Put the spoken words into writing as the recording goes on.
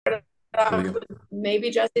There we go. Maybe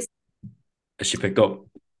Jesse's Has she picked up?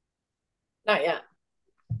 not yet.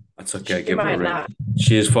 That's okay. She Give her a might ring. not.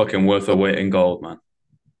 She is fucking worth her weight in gold, man.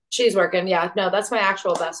 She's working. Yeah, no, that's my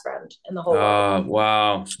actual best friend in the whole world. Ah,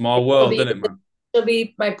 wow. Small She'll world, be didn't it, man? she'll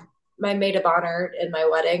be my maid of honor in my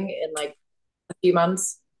wedding in like a few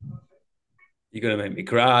months. You're gonna make me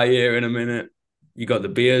cry here in a minute. You got the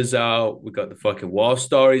beers out. We got the fucking war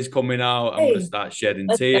stories coming out. I'm gonna Hey, start shedding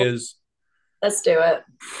let's go. tears. Let's do it.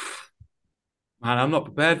 Man, I'm not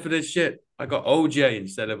prepared for this shit. I got OJ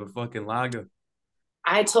instead of a fucking lager.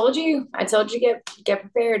 I told you. I told you get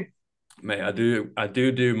prepared. Mate, I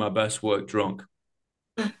do my best work drunk.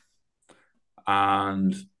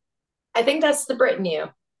 And I think that's the Brit in you.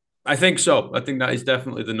 I think so. I think that is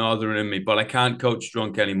definitely the northern in me, but I can't coach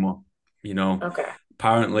drunk anymore. You know, Okay.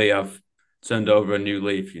 apparently I've turned over a new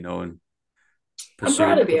leaf, and I'm proud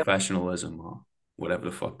pursued of you. professionalism or whatever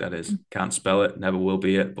the fuck that is. Can't spell it, never will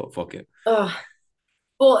be it, but fuck it. Oh,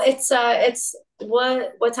 well, it's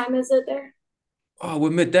what time is it there? Oh,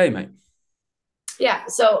 we're midday, mate. Yeah.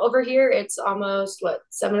 So over here it's almost what,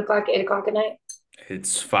 7 o'clock, 8 o'clock at night.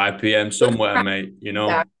 It's 5 p.m. somewhere, mate.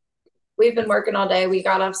 Yeah. We've been working all day. We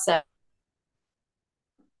got off set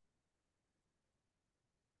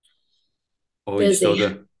Oh, you still busy.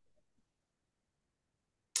 there?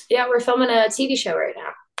 Yeah, we're filming a TV show right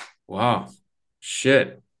now. Wow.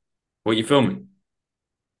 Shit. What you filming?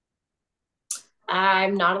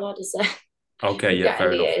 I'm not allowed to say. Okay, We've yeah, got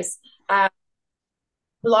fair enough. NDAs.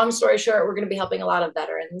 Long story short, we're going to be helping a lot of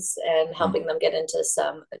veterans and Hmm. helping them get into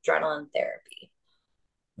some adrenaline therapy.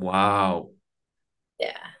 Wow.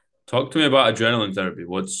 Yeah. Talk to me about adrenaline therapy.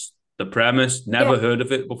 What's the premise? Yeah. Never heard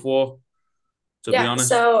of it before, to be Yeah. honest.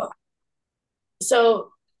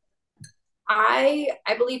 So I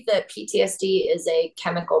believe that PTSD is a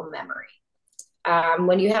chemical memory.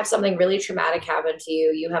 When you have something really traumatic happen to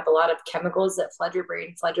you, you have a lot of chemicals that flood your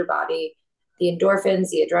brain, flood your body, the endorphins,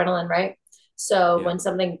 the adrenaline, right? So Yeah. when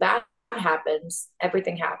something bad happens,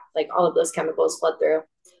 everything happens, like all of those chemicals flood through,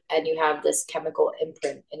 and you have this chemical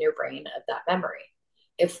imprint in your brain of that memory.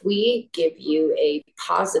 If we give you a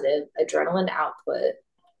positive adrenaline output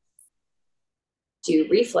to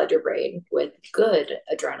reflood your brain with good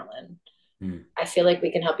adrenaline, Hmm. I feel like we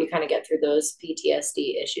can help you kind of get through those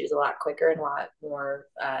PTSD issues a lot quicker and a lot more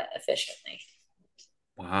efficiently.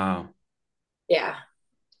 Wow. Yeah.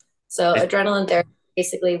 So It, adrenaline therapy,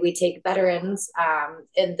 basically, we take veterans.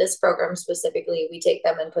 In this program specifically, we take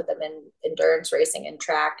them and put them in endurance racing and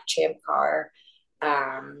track, champ car,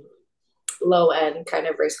 um, low end kind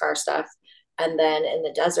of race car stuff. And then in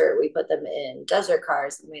the desert, we put them in desert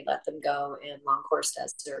cars and we let them go in long course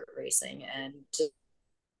desert racing and to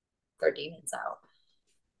their demons out.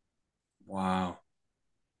 wow.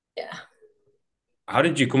 Yeah. How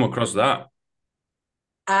did you come across that?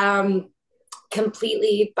 Um,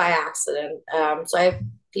 Completely by accident. So I have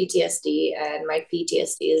PTSD, and my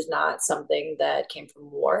PTSD is not something that came from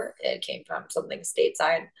war. It came from something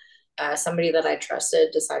stateside. Somebody that I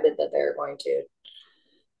trusted decided that they were going to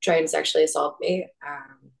try and sexually assault me.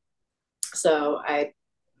 So I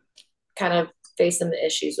kind of faced some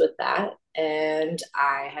issues with that. And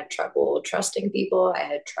I had trouble trusting people. I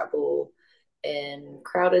had trouble in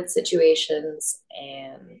crowded situations.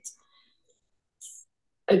 And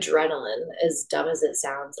adrenaline, as dumb as it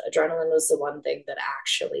sounds, adrenaline was the one thing that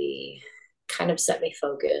actually kind of set me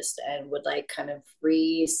focused and would like kind of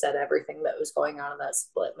reset everything that was going on in that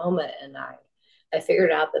split moment. And I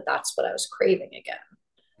figured out that that's what I was craving again.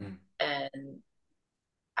 Hmm. And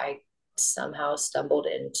I somehow stumbled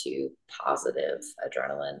into positive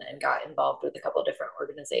adrenaline and got involved with a couple of different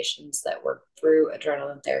organizations that work through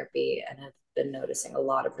adrenaline therapy and have been noticing a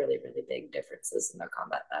lot of really, really big differences in their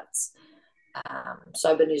combat vets.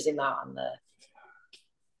 So I've been using that on the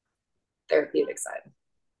therapeutic side.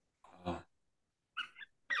 Oh,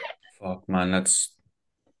 fuck, man. That's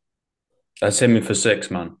hit me for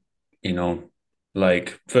six, man. You know,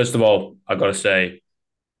 like, first of all, I gotta say,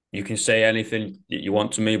 you can say anything that you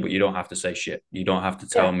want to me, but you don't have to say shit. You don't have to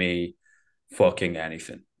tell Yeah, me fucking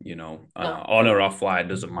anything, no, on or off fly, it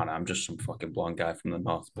doesn't matter. I'm just some fucking blonde guy from the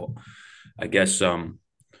north. But I guess,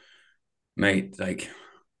 mate, like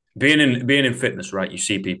being in fitness, right? You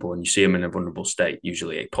see people and you see them in a vulnerable state,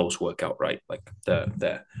 usually a post workout, right? Like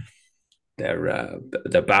their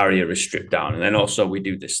barrier is stripped down, and then also we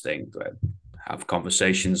do this thing where have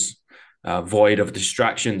conversations void of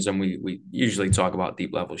distractions, and we usually talk about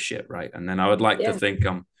deep level shit, right? And then I would like to yeah, think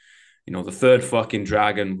I'm the third fucking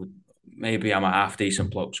dragon. Maybe I'm a half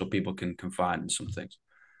decent bloke, so people can confide in some things.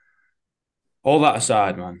 All that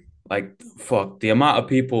aside, man, like fuck the amount of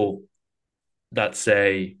people that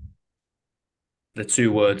say the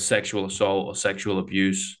two words sexual assault or sexual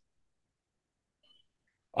abuse.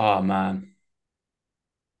 Oh man,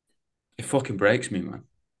 it fucking breaks me, man.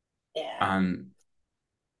 Yeah. And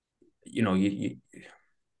you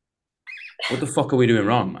what the fuck are we doing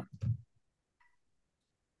wrong, man?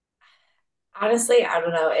 Honestly, I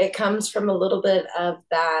don't know. It comes from a little bit of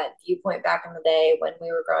that viewpoint back in the day when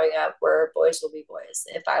we were growing up, where boys will be boys.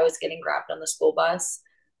 If I was getting grabbed on the school bus,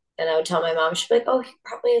 and I would tell my mom, she'd be like, "Oh, he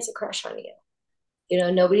probably has a crush on you."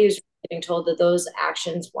 Nobody was getting told that those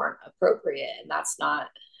actions weren't appropriate, and that's not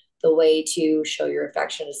the way to show your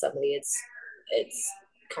affection to somebody. It's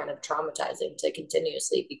kind of traumatizing to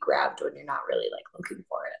continuously be grabbed when you're not really like looking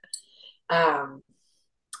for it.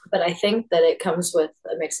 But I think that it comes with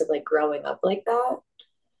a mix of like growing up like that,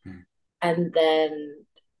 Hmm. and then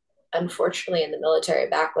unfortunately in the military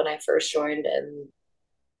back when I first joined, and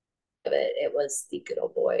it was the good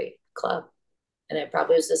old boy club, and it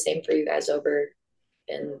probably was the same for you guys over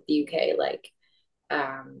in the UK. Like,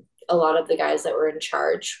 a lot of the guys that were in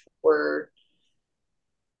charge were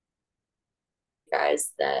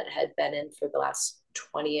guys that had been in for the last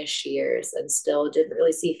 20-ish years and still didn't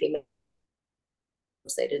really see females.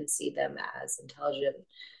 They didn't see them as intelligent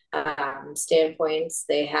standpoints.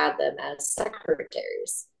 They had them as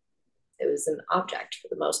secretaries. It was an object for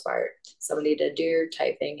the most part, somebody to do your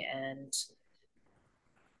typing and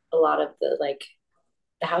a lot of the like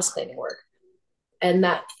the house cleaning work. And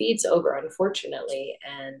that feeds over, unfortunately.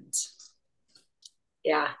 And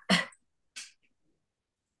yeah.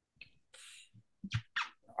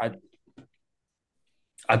 I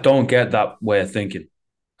I don't get that way of thinking.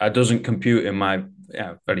 It doesn't compute in my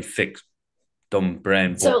very thick, dumb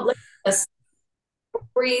brain. So But like,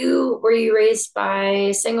 were you raised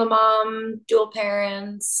by single mom, dual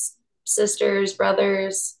parents, sisters,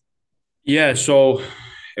 brothers? yeah, so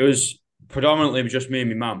it was predominantly just me and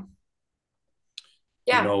my mum.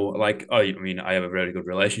 Yeah. Like, oh, I mean, I have a really good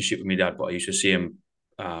relationship with my dad, but I used to see him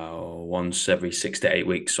once every 6 to 8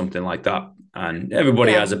 weeks, something like that. And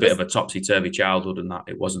everybody Yeah. has a bit of a topsy turvy childhood, and that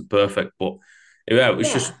it wasn't perfect, but yeah, Yeah.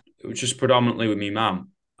 it was just predominantly with me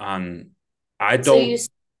mum, and I So you don't.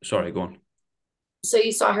 Sorry, go on. so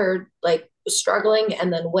you saw her like struggling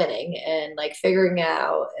and then winning and like figuring it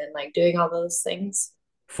out and like doing all those things.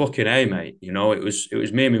 Fucking a, mate. It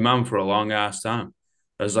was me and my mum for a long ass time.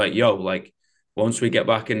 I was like, yo, like once we get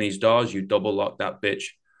back in these doors, you double lock that bitch,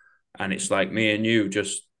 and it's like me and you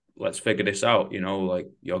just let's figure this out. Like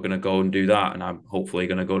you're gonna go and do that, and I'm hopefully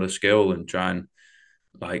gonna go to school and try and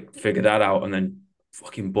like figure that out, and then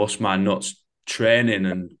fucking bust my nuts training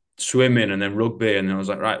and swimming and then rugby, and then I was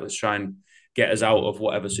like, right, let's try and get us out of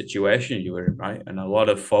whatever situation you were in, right? And a lot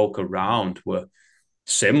of folk around were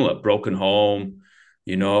similar, broken home,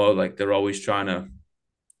 like they're always trying to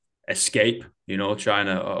escape, trying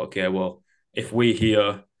to, oh, okay, well, if we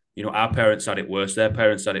here, our parents had it worse, their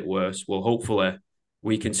parents had it worse. Well, hopefully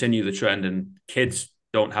we continue the trend and kids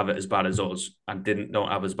don't have it as bad as us and don't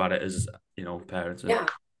have as bad as, parents. Yeah.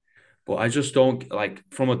 But I just don't like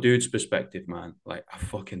from a dude's perspective, man. Like I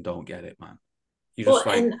fucking don't get it, man. You Well, just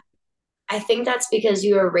like, and I think that's because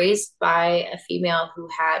you were raised by a female who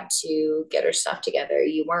had to get her stuff together.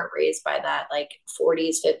 You weren't raised by that like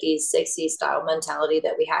 40s, 50s, 60s style mentality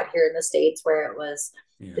that we had here in the States, where it was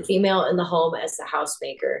the yeah, female in the home as the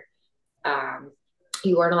housemaker. Um,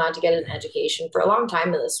 you weren't allowed to get an education for a long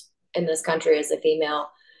time in this country as a female.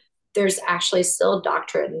 There's actually still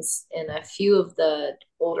doctrines in a few of the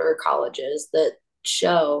older colleges that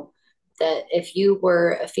show that if you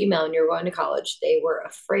were a female and you were going to college, they were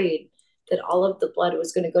afraid that all of the blood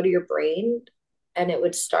was going to go to your brain and it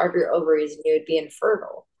would starve your ovaries and you would be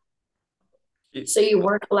infertile. it, So you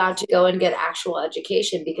weren't allowed to go and get actual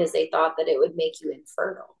education because they thought that it would make you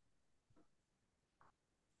infertile.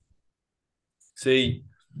 see,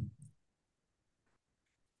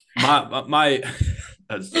 my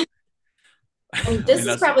that's, And I mean this is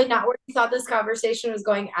that's probably not where you thought this conversation was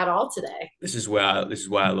going at all today. this is why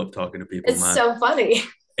I love talking to people, It's man. so funny.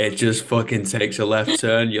 It just fucking takes a left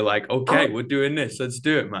turn. You're like, okay, Oh, we're doing this. Let's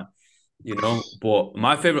do it, man. But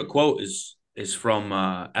my favorite quote is from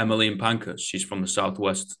Emmeline Pankhurst. She's from the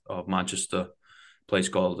southwest of Manchester, a place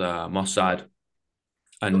called Moss Side,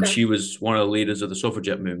 and okay. she was one of the leaders of the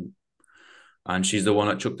suffragette movement. And she's the one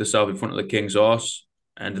that chucked herself in front of the king's horse,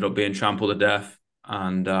 ended up being trampled to death.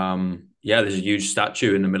 And yeah, there's a huge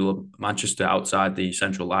statue in the middle of Manchester outside the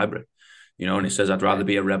Central Library, and it says, "I'd rather Okay.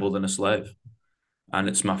 be a rebel than a slave." And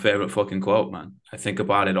it's my favorite fucking quote, man. I think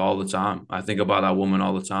about it all the time. I think about that woman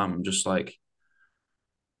all the time. I'm just like,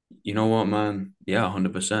 you know what, man? Yeah,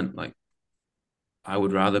 100%. Like, I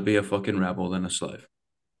would rather be a fucking rebel than a slave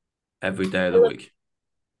every day of I the live week.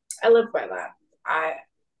 I live by that. I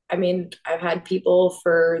I mean, I've had people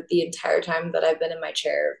for the entire time that I've been in my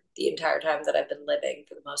chair, the entire time that I've been living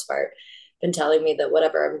for the most part, been telling me that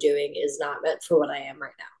whatever I'm doing is not meant for what I am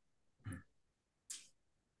right now.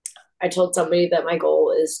 I told somebody that my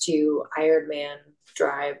goal is to Ironman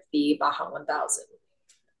drive the Baja 1000.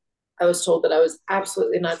 I was told that I was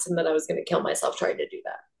absolutely nuts and that I was going to kill myself trying to do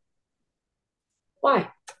that. Why?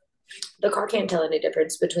 The car can't tell any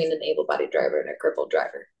difference between an able bodied driver and a crippled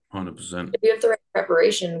driver. 100%. If you have the right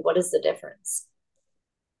preparation, what is the difference?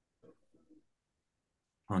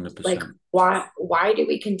 Like 100%. why do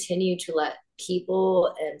we continue to let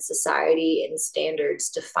people and society and standards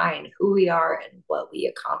define who we are and what we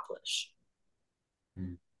accomplish?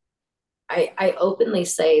 Mm. I openly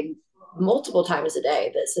say multiple times a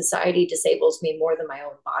day that society disables me more than my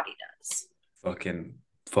own body does. Fucking,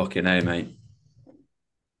 fucking A, mate. I mean,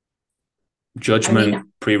 Judgment,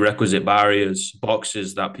 prerequisite barriers,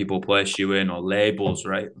 boxes that people place you in, or labels,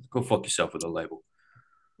 right? Go fuck yourself with a label.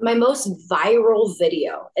 my most viral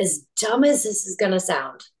video, as dumb as this is going to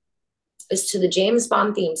sound, is to the James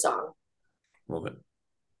Bond theme song. Love it.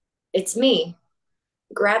 It's me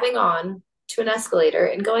grabbing on to an escalator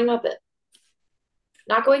and going up it,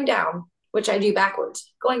 not going down, which I do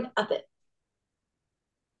backwards, going up it,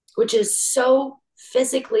 which is so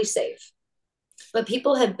physically safe. But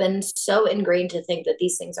people have been so ingrained to think that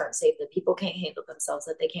these things aren't safe, that people can't handle themselves,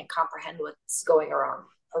 that they can't comprehend what's going around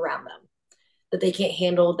them, that they can't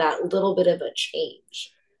handle that little bit of a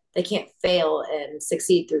change. They can't fail and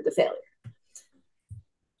succeed through the failure.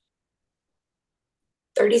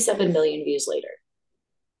 37 million views later,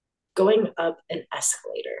 going up an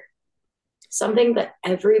escalator, something that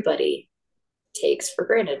everybody takes for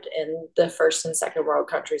granted in the first and second world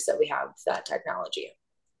countries that we have that technology.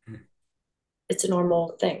 It's a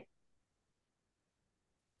normal thing.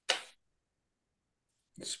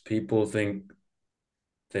 People think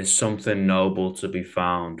there's something noble to be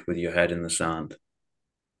found with your head in the sand.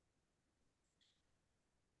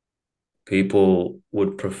 People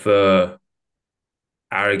would prefer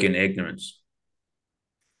arrogant ignorance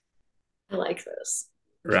I like this.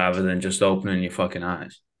 rather than just opening your fucking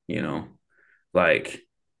eyes, you know? Like,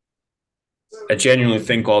 I genuinely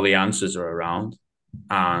think all the answers are around.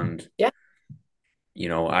 And, Yeah.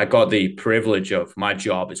 I got the privilege of my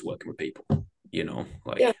job is working with people, Yeah.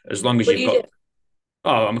 like as long as What do you've you do? got,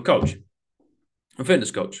 oh, I'm a coach, I'm a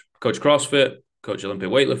fitness coach, coach CrossFit, coach Olympic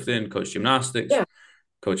weightlifting, coach gymnastics, Yeah.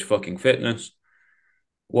 coach fucking fitness,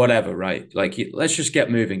 whatever, right? Like, let's just get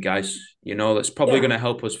moving, guys. That's probably Yeah. going to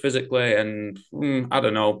help us physically. And I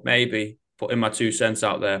don't know, maybe putting my 2 cents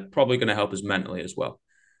out there, probably going to help us mentally as well,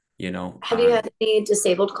 Have you and had any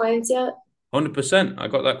disabled clients yet? 100%. I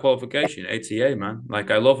got that qualification, ATA, man.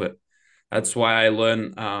 Like I love it. That's why I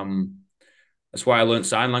learned. That's why I learned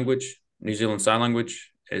sign language, New Zealand sign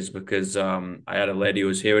language, is because I had a lady who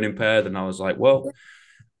was hearing impaired, and I was like, well,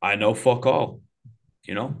 I know fuck all,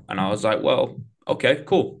 and I was like, well, okay,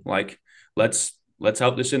 cool. Like, let's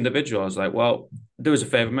help this individual. I was like, well, do us a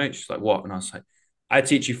favor, mate. She's like, what? And I was like, I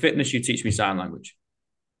teach you fitness, you teach me sign language.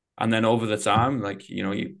 And then over the time, like,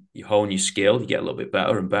 you hone your skill, you get a little bit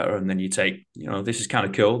better and better. And then you take, this is kind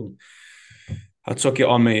of cool. I took it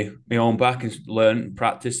on my own back and learned and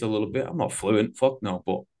practiced a little bit. I'm not fluent, fuck no,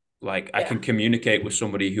 but like I Yeah. can communicate with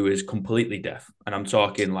somebody who is completely deaf. And I'm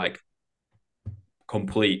talking like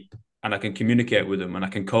complete, and I can communicate with them and I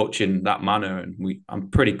can coach in that manner. And I'm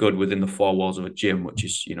pretty good within the four walls of a gym, which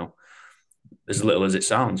is, as little as it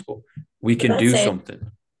sounds, but we But can that's do it,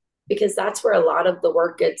 something. because that's where a lot of the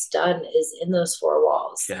work gets done is in those four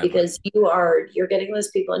walls, Yeah, man. because you're getting those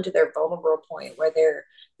people into their vulnerable point where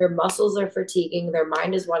their muscles are fatiguing, their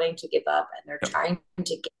mind is wanting to give up, and they're Yep. trying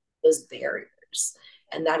to get those barriers.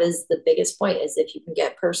 And that is the biggest point, is if you can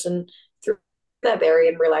get person through that barrier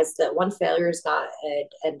and realize that one, failure is not an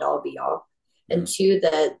end all be all, and Mm. two,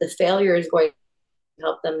 that the failure is going to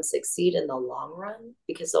help them succeed in the long run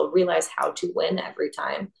because they'll realize how to win every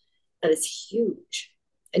time. That is huge.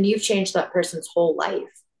 And you've changed that person's whole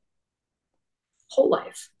life. Whole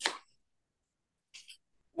life.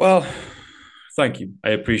 Well, thank you. I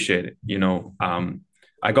appreciate it.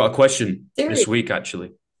 I got a question this Serious. week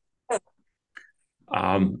actually,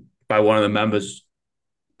 by one of the members,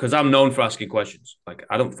 because I'm known for asking questions. Like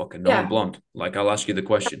I don't fucking know. I'm Yeah. blonde. Like I'll ask you the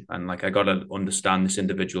question, and like I gotta understand this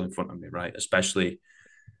individual in front of me, right? Especially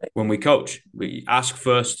when we coach, we ask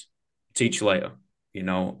first, teach later.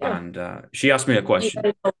 Yeah. And she asked me a You question.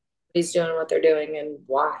 gotta know what he's doing, what they're doing, and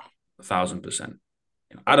why. 1,000%.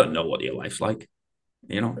 I Yeah. don't know what your life's like.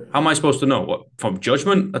 How am I supposed to know? What, from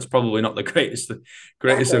judgment? That's probably not the greatest of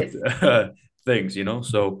Exactly. things.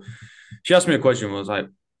 So she asked me a question. I was like,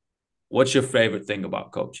 what's your favorite thing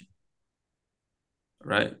about coaching?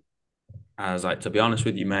 Right. I was like, to be honest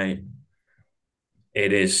with you, mate,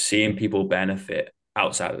 it is seeing people benefit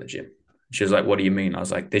outside of the gym. She was like, what do you mean? I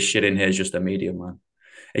was like, this shit in here is just a medium, man.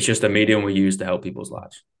 It's just a medium we use to help people's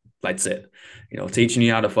lives. That's it. Teaching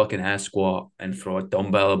you how to fucking air squat and throw a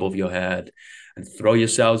dumbbell above your head and throw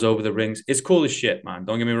yourselves over the rings. It's cool as shit, man.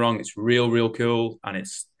 Don't get me wrong. It's real, real cool. And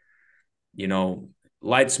it's, you know,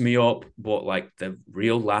 lights me up, but like the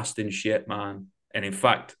real lasting shit, man. And in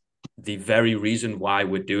fact, the very reason why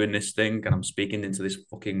we're doing this thing and I'm speaking into this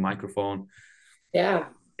fucking microphone Yeah.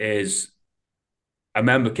 is a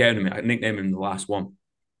member came to me. I nicknamed him the last one.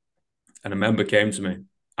 And a member came to me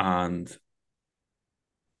and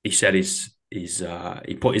he said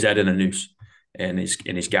he put his head in a noose in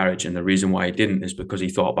his garage, and the reason why he didn't is because he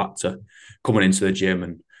thought back to coming into the gym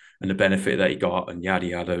and the benefit that he got and yada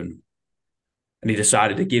yada, and he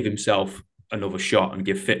decided to give himself another shot and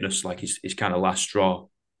give fitness like his kind of last straw.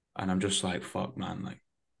 And I'm just like, fuck, man, like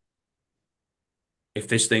if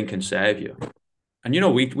this thing can save you.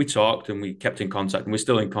 And we talked and we kept in contact and we're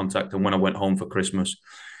still in contact. And when I went home for Christmas,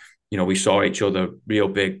 we saw each other real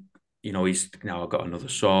big. He's now got another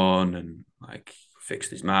son and like fixed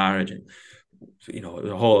his marriage and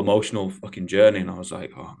the whole emotional fucking journey. And I was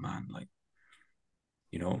like, oh man, like,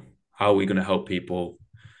 how are we going to help people?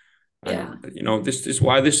 Yeah. And this is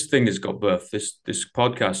why this thing has got birth, this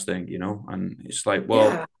podcast thing, and it's like, well,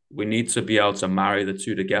 Yeah. we need to be able to marry the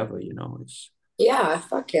two together, it's Yeah.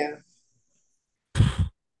 Fuck yeah.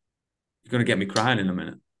 you're gonna get me crying in a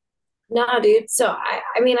minute. Nah, dude. So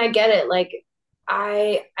I mean, I get it. Like,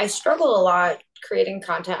 I struggle a lot creating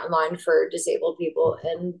content online for disabled people,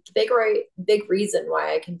 and the big reason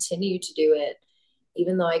why I continue to do it,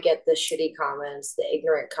 even though I get the shitty comments, the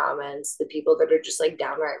ignorant comments, the people that are just like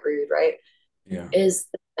downright rude, right? Yeah. Is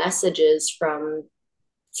the messages from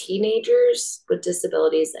teenagers with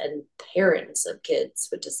disabilities and parents of kids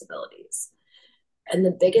with disabilities. And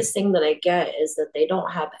the biggest thing that I get is that they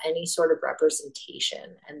don't have any sort of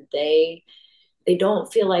representation, and they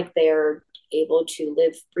don't feel like they're able to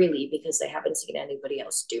live freely because they haven't seen anybody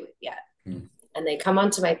else do it yet. Mm. And they come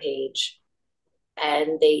onto my page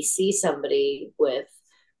and they see somebody with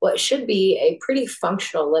what should be a pretty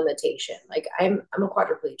functional limitation. Like I'm a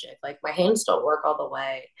quadriplegic. Like my hands don't work all the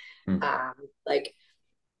way. Mm. Like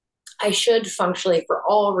I should functionally, for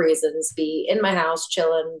all reasons, be in my house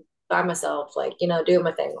chilling by myself, like, doing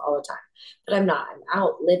my thing all the time. But I'm not. I'm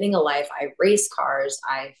out living a life. I race cars.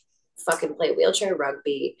 I fucking play wheelchair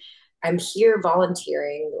rugby. I'm here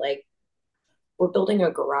volunteering. Like, we're building a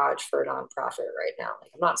garage for a nonprofit right now. Like,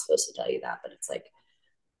 I'm not supposed to tell you that, but it's like,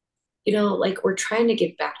 like we're trying to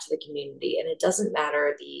give back to the community, and it doesn't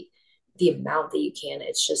matter the amount that you can.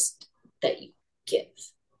 It's just that you give,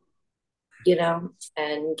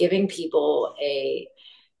 and giving people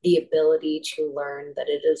the ability to learn that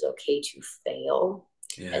it is okay to fail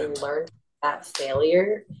Yeah. and learn that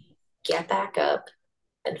failure, get back up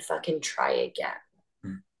and fucking try again.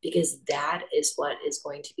 Mm. Because that is what is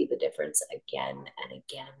going to be the difference again and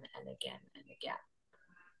again and again and again.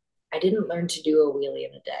 I didn't learn to do a wheelie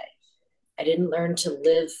in a day. I didn't learn to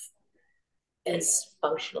live as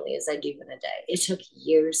functionally as I do in a day. It took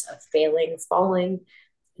years of failing, falling,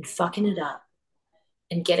 and fucking it up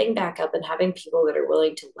and getting back up and having people that are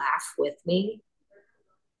willing to laugh with me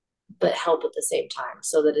but help at the same time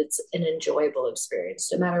so that it's an enjoyable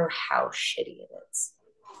experience no matter how shitty it is.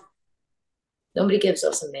 Nobody gives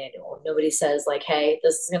us a manual. Nobody says like, hey,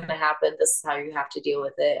 this is going to happen, this is how you have to deal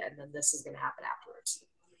with it, and then this is going to happen afterwards.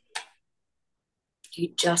 You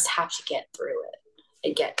just have to get through it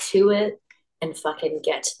and get to it and fucking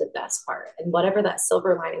get to the best part, and whatever that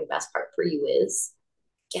silver lining best part for you is,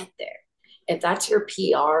 get there. If that's your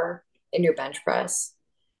PR in your bench press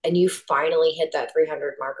and you finally hit that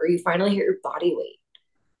 300 mark or you finally hit your body weight,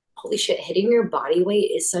 holy shit, hitting your body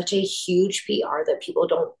weight is such a huge PR that people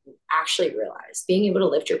don't actually realize. Being able to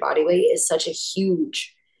lift your body weight is such a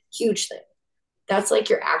huge, huge thing. That's like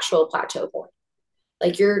your actual plateau point.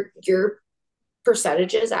 Like your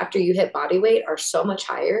percentages after you hit body weight are so much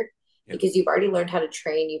higher Yeah. because you've already learned how to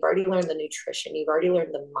train, you've already learned the nutrition, you've already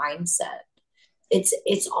learned the mindset.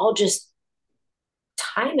 It's all just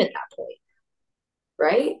time at that point,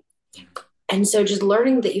 right? And so just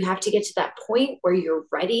learning that you have to get to that point where you're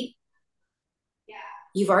ready.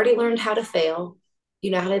 You've already learned how to fail.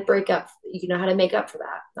 You know how to break up. You know how to make up for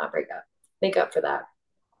that. Not break up, make up for that.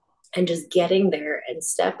 And just getting there and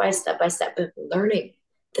step by step, and learning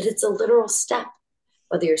that it's a literal step,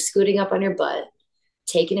 whether you're scooting up on your butt,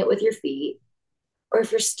 taking it with your feet, or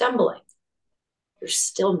if you're stumbling, you're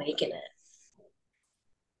still making it.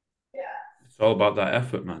 It's all about that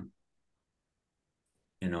effort, man.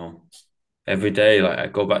 you know. Every day, like I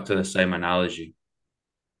go back to the same analogy,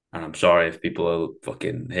 and I'm sorry if people are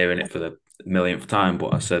fucking hearing it for the millionth time,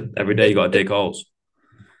 but I said every day you got to dig holes.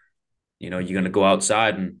 You're going to go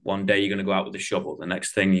outside, and one day you're going to go out with a shovel. The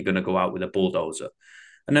next thing you're going to go out with a bulldozer,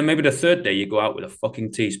 and then maybe the third day you go out with a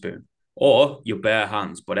fucking teaspoon or your bare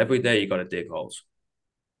hands. But every day you got to dig holes.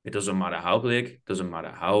 It doesn't matter how big, doesn't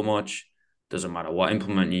matter how much, doesn't matter what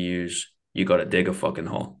implement you use. You got to dig a fucking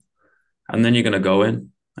hole, and then you're going to go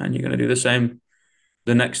in and you're going to do the same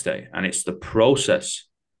the next day. And it's the process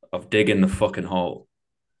of digging the fucking hole.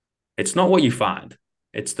 It's not what you find,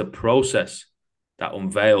 it's the process that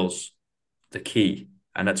unveils the key,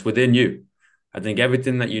 and that's within you. I think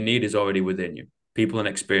everything that you need is already within you. People and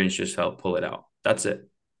experience just help pull it out. That's it.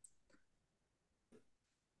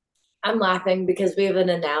 I'm laughing because we have an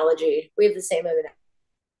analogy. We have the same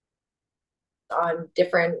on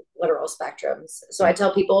different literal spectrums. So I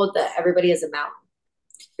tell people that everybody is a mountain.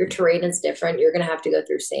 Your terrain is different. You're going to have to go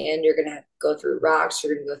through sand. You're going to go through rocks.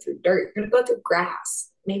 You're going to go through dirt. You're going to go through grass,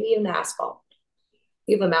 maybe even asphalt.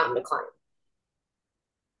 You have a mountain to climb.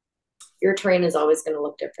 Your terrain is always going to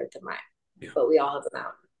look different than mine, Yeah. but we all have a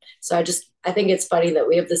mountain. So I think it's funny that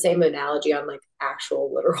we have the same analogy on like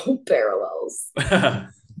actual literal parallels.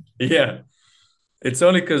 Yeah. It's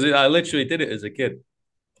only because I literally did it as a kid,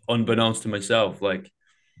 unbeknownst to myself. Like,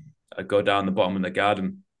 I'd go down the bottom of the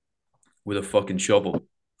garden with a fucking shovel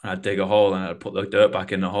and I'd dig a hole and I'd put the dirt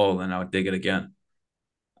back in the hole and I would dig it again.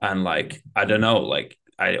 And like, I don't know, like,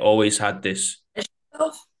 I always had this,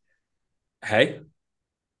 hey,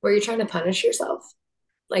 Were you trying to punish yourself?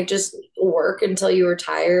 Like just work until you were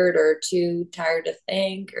tired or too tired to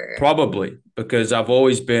think or probably because I've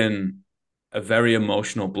always been a very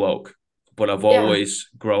emotional bloke, but I've yeah, always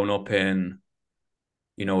grown up in,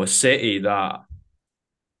 a city that,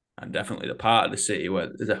 and definitely the part of the city where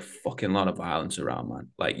there's a fucking lot of violence around, man.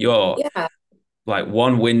 Like you're yeah, like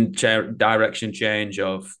one direction change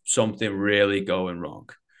of something really going wrong,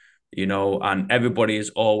 and everybody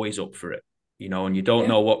is always up for it, and you don't yeah.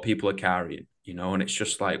 know what people are carrying, and it's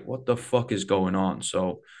just like, what the fuck is going on?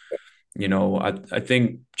 So, I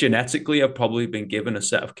think genetically I've probably been given a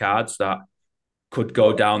set of cards that could go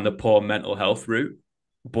Well, down the poor mental health route,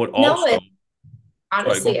 but no, also, sorry, go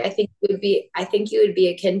honestly, on. I think you would be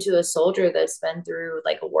akin to a soldier that's been through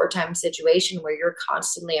like a wartime situation where you're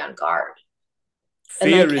constantly on guard. And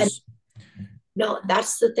Fear like and is, no,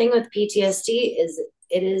 that's the thing with PTSD is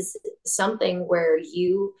it is something where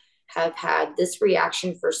you have had this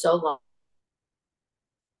reaction for so long.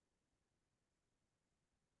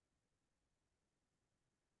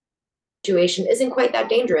 Situation isn't quite that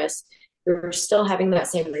dangerous. You're still having that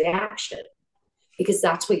same reaction because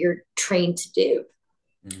that's what you're trained to do.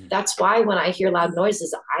 mm, That's why when I hear loud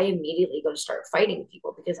noises, I immediately go to start fighting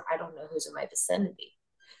people because I don't know who's in my vicinity.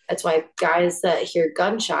 That's why guys that hear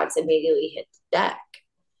gunshots immediately hit the deck.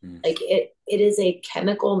 mm. Like it is a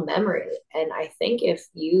chemical memory. And I think if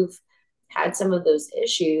you've had some of those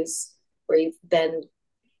issues where you've been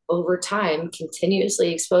over time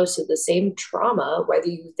continuously exposed to the same trauma, whether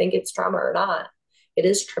you think it's trauma or not, it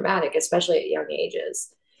is traumatic, especially at young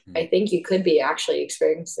ages. I Mm. think you could be actually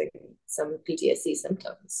experiencing some PTSD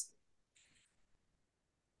symptoms.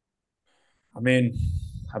 I mean,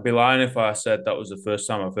 I'd be lying if I said that was the first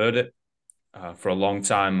time I've heard it. For a long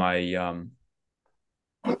time, I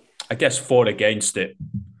guess fought against it.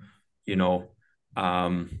 You know,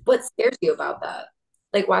 um, What scares you about that?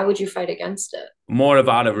 Like, why would you fight against it? more of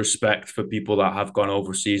out of respect for people that have gone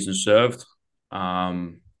overseas and served.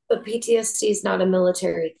 Um, But PTSD is not a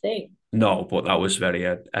military thing. no, but that was very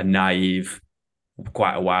a naive,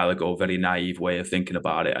 quite a while ago, very naive way of thinking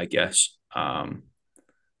about it, I guess.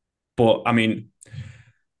 But I mean,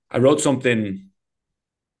 I wrote something.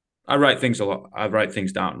 I write things a lot. I write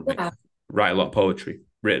things down. Like Yeah, write a lot of poetry.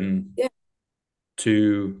 Written yeah.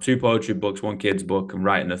 two poetry books, one kid's book, and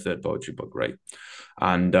writing a third poetry book. Right,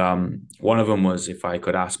 and one of them was if I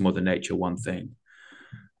could ask Mother Nature one thing,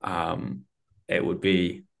 um, it would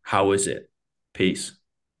be, how is it? Peace.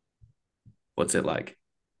 What's it like?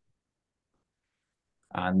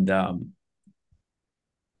 And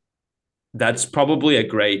that's probably a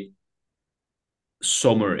great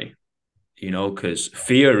summary, because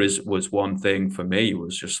fear is was one thing for me. It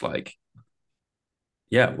was just like,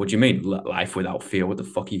 yeah, what do you mean life without fear? What the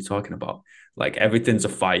fuck are you talking about? Like everything's a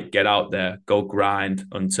fight. Get out there, go grind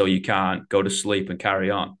until you can't, go to sleep and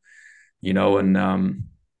carry on. And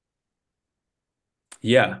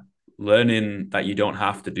yeah, learning that you don't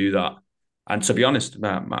have to do that. And to be honest,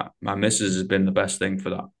 my missus has been the best thing for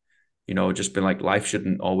that. Just been like, life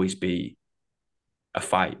shouldn't always be a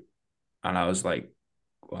fight. And I was like,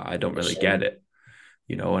 well, I don't It really should. get it.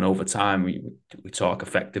 And over time we talk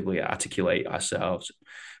effectively, articulate ourselves,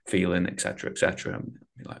 feeling, etc., etc. I'm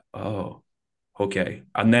like, oh, okay.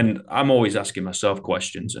 And then I'm always asking myself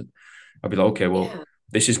questions, and I'll be like, okay, well, Yeah.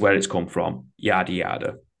 this is where it's come from, yada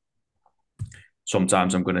yada.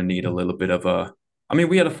 Sometimes I'm going to need a little bit of a. I mean,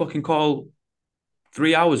 we had a fucking call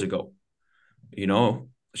 3 hours ago. You know,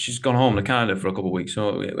 she's gone home to Canada for a couple of weeks,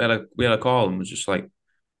 so we had a call and was just like,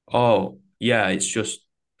 oh yeah, it's just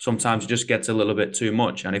sometimes it just gets a little bit too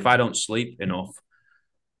much, and if I don't sleep enough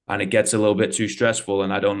and it gets a little bit too stressful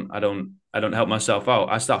and I don't help myself out,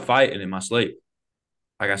 I start fighting in my sleep.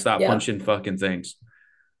 Like I start Yep. punching fucking things.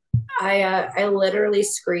 I literally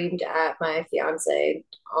screamed at my fiance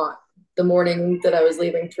on the morning that I was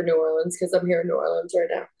leaving for New Orleans because I'm here in New Orleans right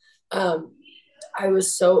now. I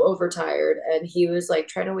was so overtired, and he was like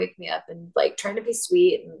trying to wake me up and like trying to be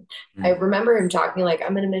sweet. And I Mm, remember him talking like,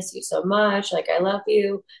 "I'm gonna miss you so much, like I love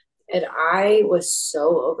you," and I was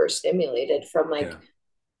so overstimulated from like yeah,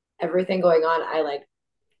 everything going on. I like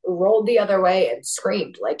rolled the other way and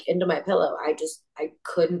screamed like into my pillow. I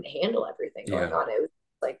couldn't handle everything going yeah, on. It was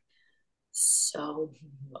like so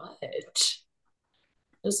much.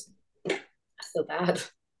 Just so bad.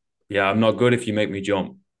 yeah. I'm not good if you make me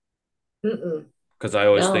jump Mm-mm. because I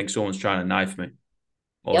always No. think someone's trying to knife me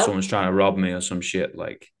or Yep. someone's trying to rob me or some shit.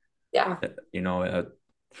 Like, Yeah. you know,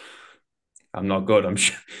 I'm not good. I'm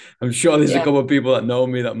sure there's a Yeah. couple of people that know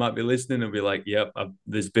me that might be listening and be like, "Yep,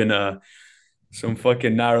 there's been some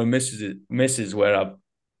fucking narrow misses where I've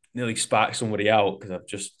nearly sparked somebody out because I've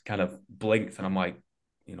just kind of blinked and I'm like,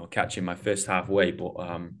 catching my fist halfway." But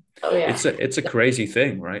Oh yeah. it's a crazy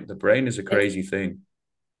thing, right? The brain is a It's crazy thing.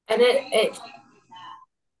 and it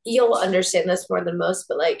you'll understand this more than most,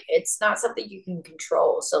 but like it's not something you can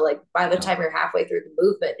control. So like by the No, time you're halfway through the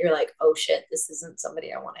movement, you're like, oh shit, this isn't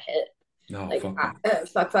somebody I want to hit. no, Like fuck no.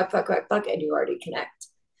 fuck, fuck, fuck, fuck, fuck, and you already connect,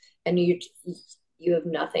 and you have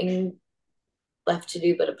nothing left to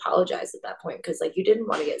do but apologize at that point because like you didn't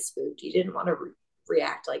want to get spooked, you didn't want to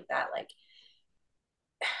react like that. Like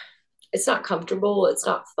it's not comfortable, it's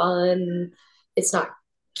not fun, it's not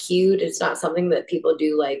cute, it's not something that people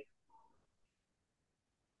do like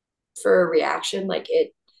for a reaction. Like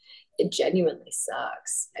it genuinely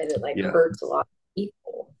sucks and it like Yeah, hurts a lot of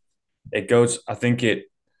people. it goes. I think it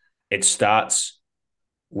starts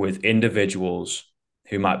with individuals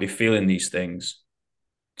who might be feeling these things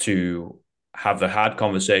to have the hard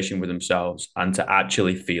conversation with themselves and to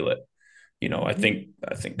actually feel it. I think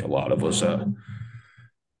a lot of us are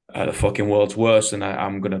the fucking world's worst, and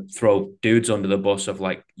I'm gonna throw dudes under the bus of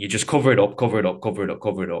like, you just cover it up, cover it up, cover it up,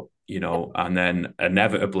 cover it up, and then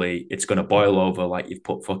inevitably it's gonna boil over like you've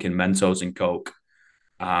put fucking Mentos in Coke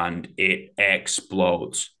and it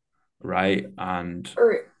explodes, right? And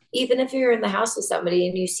Or even if you're in the house with somebody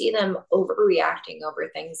and you see them overreacting over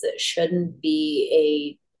things that shouldn't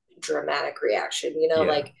be a dramatic reaction, yeah,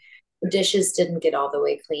 like dishes didn't get all the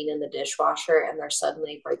way clean in the dishwasher and they're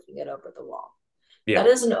suddenly breaking it over the wall. That yeah,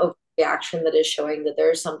 is an overreaction that is showing that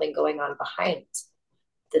there's something going on behind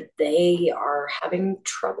that they are having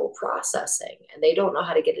trouble processing and they don't know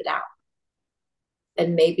how to get it out.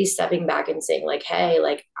 And maybe stepping back and saying like, hey,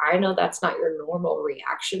 like I know that's not your normal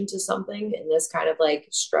reaction to something in this kind of like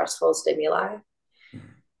stressful stimuli.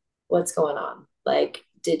 What's going on? Like,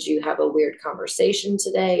 did you have a weird conversation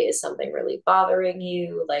today? Is something really bothering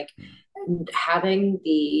you? Like, having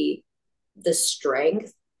the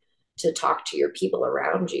strength to talk to your people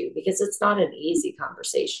around you, because it's not an easy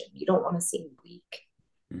conversation. You don't want to seem weak.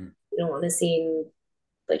 You don't want to seem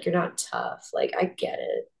like you're not tough. Like I get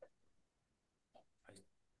it,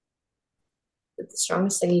 but the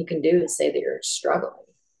strongest thing you can do is say that you're struggling.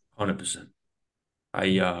 100%.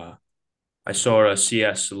 I saw a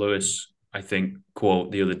C.S. Lewis, I think,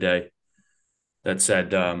 quote the other day that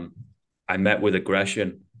said, "I met with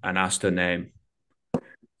aggression and asked her name,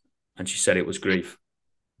 and she said it was grief."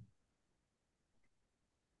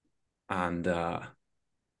 And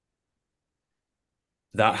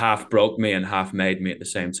that half broke me and half made me at the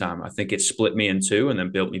same time. I think it split me in two and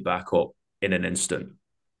then built me back up in an instant.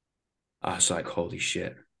 I was like, holy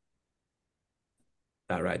shit,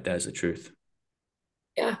 that right there's the truth.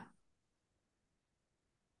 Yeah,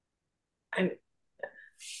 I'm.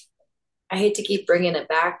 I hate to keep bringing it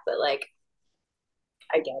back, but like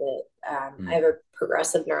I get it. I have Mm, a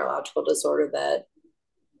progressive neurological disorder that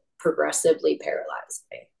progressively paralyzed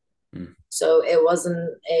me. mm, So it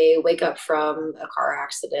wasn't a wake up from a car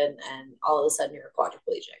accident and all of a sudden you're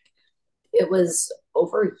quadriplegic. It was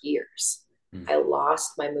over years. mm, I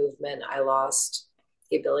lost my movement. I lost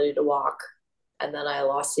the ability to walk. And then I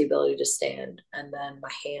lost the ability to stand. And then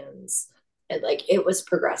my hands. And like it was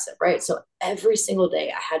progressive, right? So every single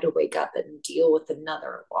day I had to wake up and deal with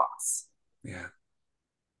another loss. Yeah.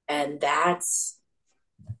 And that's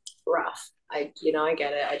rough. I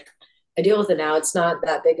get it. I deal with it now. It's not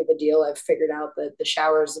that big of a deal. I've figured out that the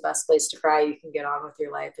shower is the best place to cry. You can get on with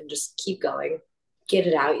your life and just keep going. Get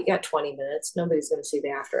it out. You got 20 minutes. Nobody's going to see the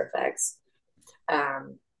after effects.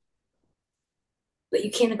 Um, but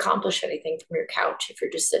you can't accomplish anything from your couch if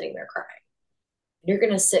you're just sitting there crying. You're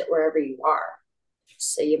going to sit wherever you are.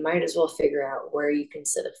 So you might as well figure out where you can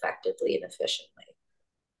sit effectively and efficiently.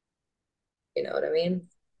 You know what I mean?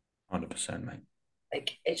 100%, mate.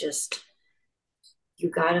 Like it just, you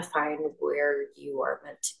got to find where you are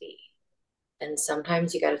meant to be. And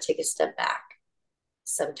sometimes you got to take a step back.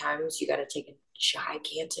 Sometimes you got to take a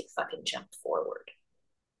gigantic fucking jump forward.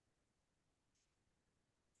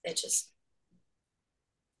 It just,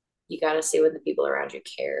 you got to see when the people around you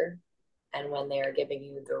care and when they are giving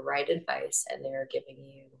you the right advice and they're giving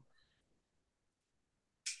you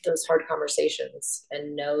those hard conversations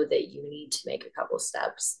and know that you need to make a couple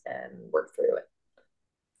steps and work through it.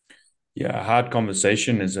 Yeah, a hard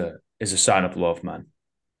conversation is a sign of love, man.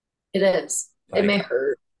 It is. It may Like,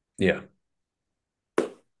 hurt. yeah.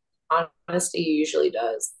 Honesty usually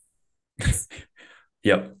does.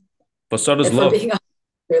 Yep. But so does If we're love. being honest,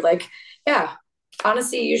 we're like, yeah,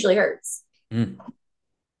 honesty usually hurts. Mm,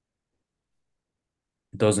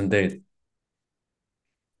 it does indeed.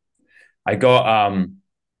 I got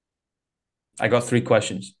I got three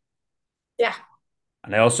questions. Yeah.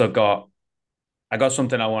 And I got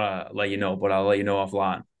something I want to let you know, but I'll let you know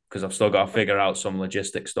offline because I've still got to figure out some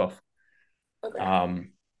logistic stuff. Okay.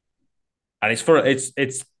 Um, and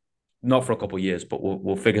it's not for a couple of years, but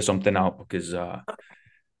we'll figure something out because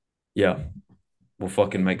yeah, we'll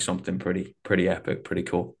fucking make something pretty epic, pretty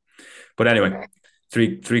cool. But anyway,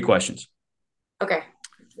 Okay. three questions. Okay.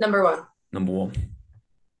 Number one. Number one,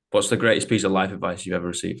 what's the greatest piece of life advice you've ever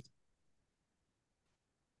received?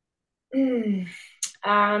 Mm.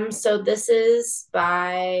 So this is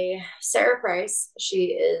by Sarah Price. She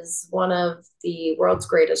is one of the world's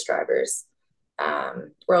greatest drivers,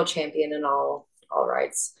 world champion in all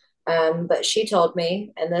rights. But she told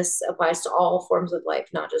me, and this applies to all forms of life,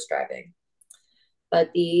 not just driving.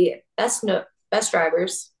 But the best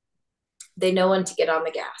drivers, they know when to get on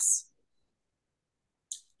the gas.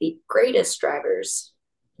 The greatest drivers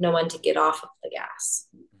know when to get off of the gas.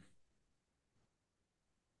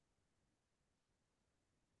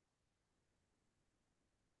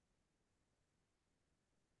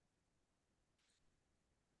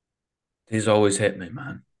 These always hit me,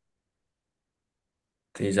 man.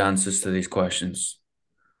 These answers to these questions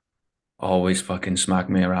always fucking smack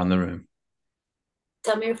me around the room.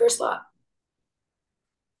 Tell me your first thought.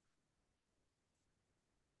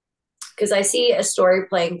 Because I see a story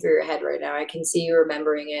playing through your head right now. I can see you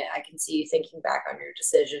remembering it. I can see you thinking back on your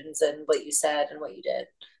decisions and what you said and what you did.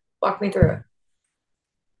 Walk me through it.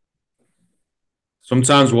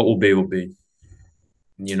 Sometimes what will be will be.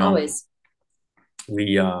 You know, Always.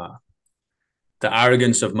 we the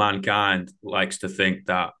arrogance of mankind likes to think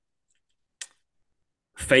that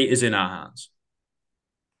fate is in our hands.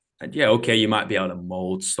 And yeah, okay, you might be able to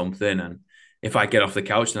mold something. And if I get off the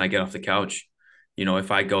couch, then I get off the couch. You know, if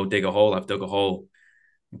I go dig a hole, I've dug a hole.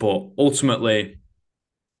 But ultimately,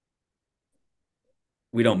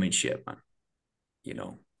 we don't mean shit, man. You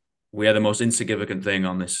know, we are the most insignificant thing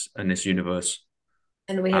on this in this universe.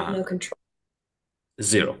 And we have And no control.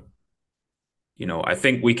 zero. You know, I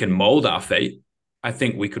think we can mold our fate. I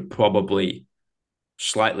think we could probably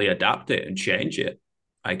slightly adapt it and change it,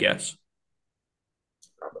 I guess.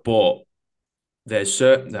 But there's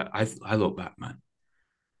certain that I look back, man.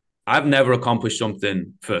 I've never accomplished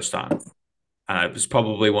something first time. And it was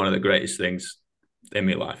probably one of the greatest things in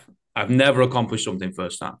my life. I've never accomplished something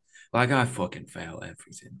first time. Like I fucking fail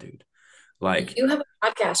everything, dude. Like, You have a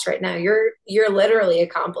podcast right now. You're literally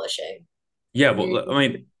accomplishing. yeah, You're, but I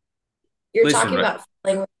mean, you're listen, talking right? about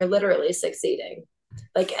failing when you're literally succeeding.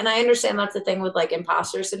 Like, and I understand that's the thing with like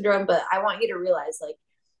imposter syndrome, but I want you to realize like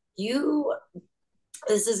you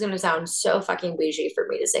this is going to sound so fucking bougie for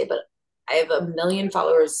me to say, but I have a million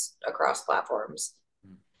followers across platforms.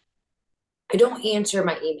 I don't answer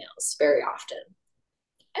my emails very often.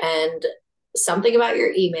 And something about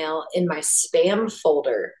your email in my spam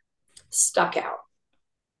folder stuck out.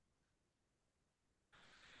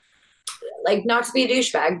 Like, not to be a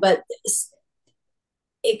douchebag, but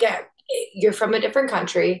it got, you're from a different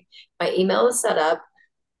country. My email is set up.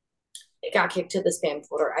 It got kicked to the spam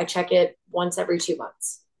folder. I check it once every 2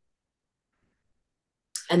 months.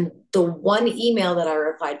 And the one email that I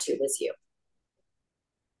replied to was you.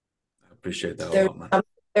 I appreciate that a There's lot, man.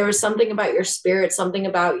 There was something about your spirit, something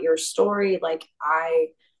about your story. Like I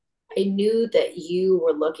knew that you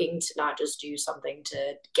were looking to not just do something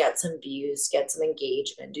to get some views, get some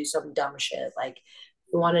engagement, do some dumb shit. Like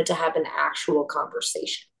you wanted to have an actual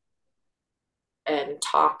conversation and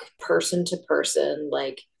talk person to person.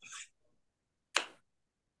 Like,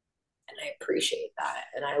 and I appreciate that.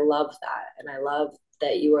 And I love that. And I love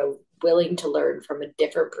that you are willing to learn from a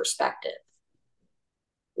different perspective,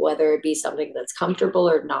 whether it be something that's comfortable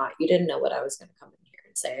or not. You didn't know what I was going to come in here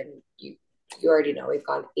and say. And you already know we've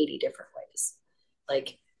gone 80 different ways.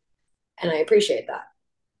 Like, and I appreciate that.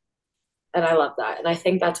 And I love that. And I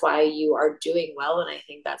think that's why you are doing well. And I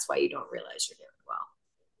think that's why you don't realize you're doing well.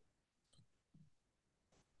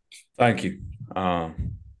 Thank you.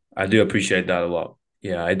 I do appreciate that a lot.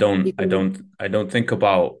 Yeah, You can, I don't think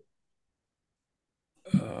about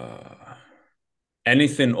uh,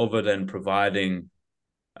 anything other than providing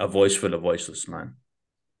a voice for the voiceless, man.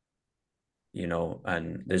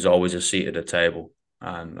 And there's always a seat at the table.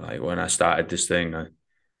 And like when I started this thing, the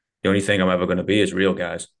only thing I'm ever going to be is real,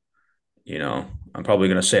 guys. I'm probably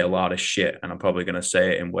going to say a lot of shit, and I'm probably going to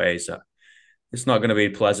say it in ways that it's not going to be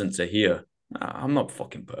pleasant to hear. I'm not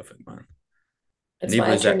fucking perfect, man. that's Neither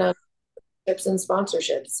why I is turned that. down tips and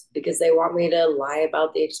sponsorships because they want me to lie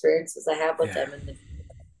about the experiences I have with Yeah, them in the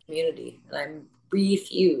community. And I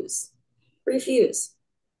refuse. Refuse.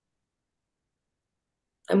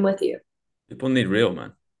 I'm with you. people need real,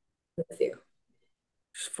 man. I'm with you.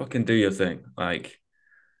 Just fucking do your thing. Like,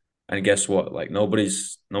 and guess what? Like,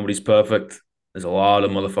 nobody's perfect. There's a lot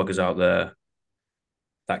of motherfuckers out there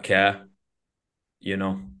that care. You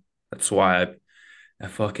know, that's why a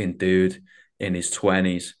fucking dude in his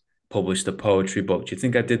 20s published a poetry book. Do you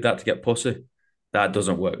think I did that to get pussy? That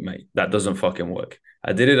doesn't work, mate. That doesn't fucking work.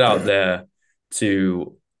 I did it out there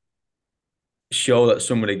to show that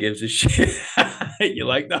somebody gives a shit. You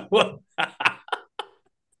like that one?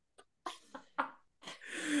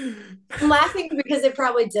 I'm laughing because it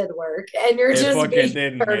probably did work. And you're It just fucking being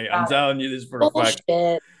didn't, hurt mate. I'm about it. telling you this for a fact.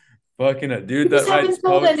 Bullshit. Fucking a You dude just that writes haven't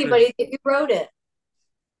told poetry. anybody that you wrote it.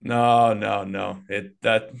 No, no, no.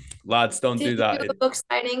 That lads don't Did do you do that. a book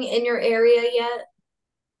signing in your area yet?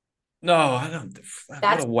 No, I don't. What a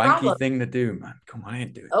That's a wanky problem. thing to do, man. Come on, I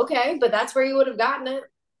ain't doing that. Okay, but that's where you would have gotten it.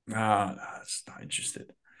 No, no, it's not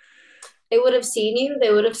interested. They would have seen you.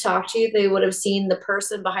 They would have talked to you. They would have seen the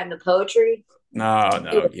person behind the poetry. No, You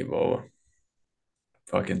no, give over.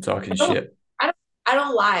 Fucking talking I don't, shit. I don't, I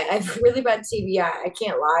don't lie. I've really bad TBI. I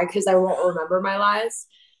can't lie because I won't remember my lies.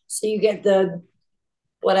 So you get the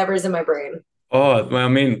whatever's in my brain. Oh, well, I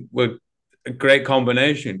mean, we're a great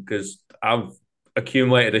combination because I've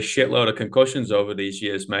accumulated a shitload of concussions over these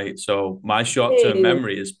years, mate. So my short-term Hey,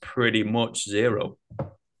 memory is pretty much zero.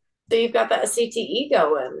 so you've got that CTE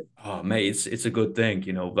going. Oh, mate, it's a good thing,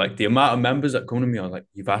 Like the amount of members that come to me are like,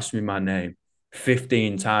 "You've asked me my name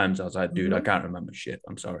 15 times." I was like, "Dude, I Mhm. can't remember shit.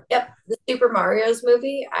 I'm sorry." Yep, the Super Mario's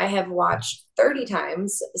movie I have watched 30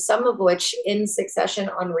 times, some of which in succession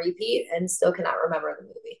on repeat, and still cannot remember the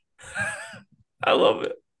movie. I love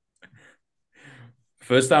it.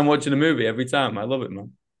 First time watching a movie every time. I love it,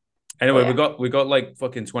 man. Oh Anyway, we yeah, got we got like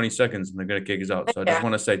fucking 20 seconds and they're gonna kick us out. So I just yeah.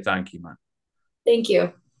 want to say thank you, man. Thank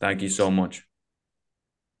you. Thank you so much.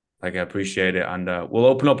 Like I appreciate it. And we'll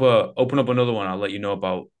open up another one. I'll let you know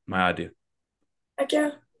about my idea. Heck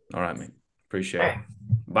yeah. All right, mate. Appreciate All it. right.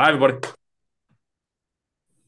 Bye everybody.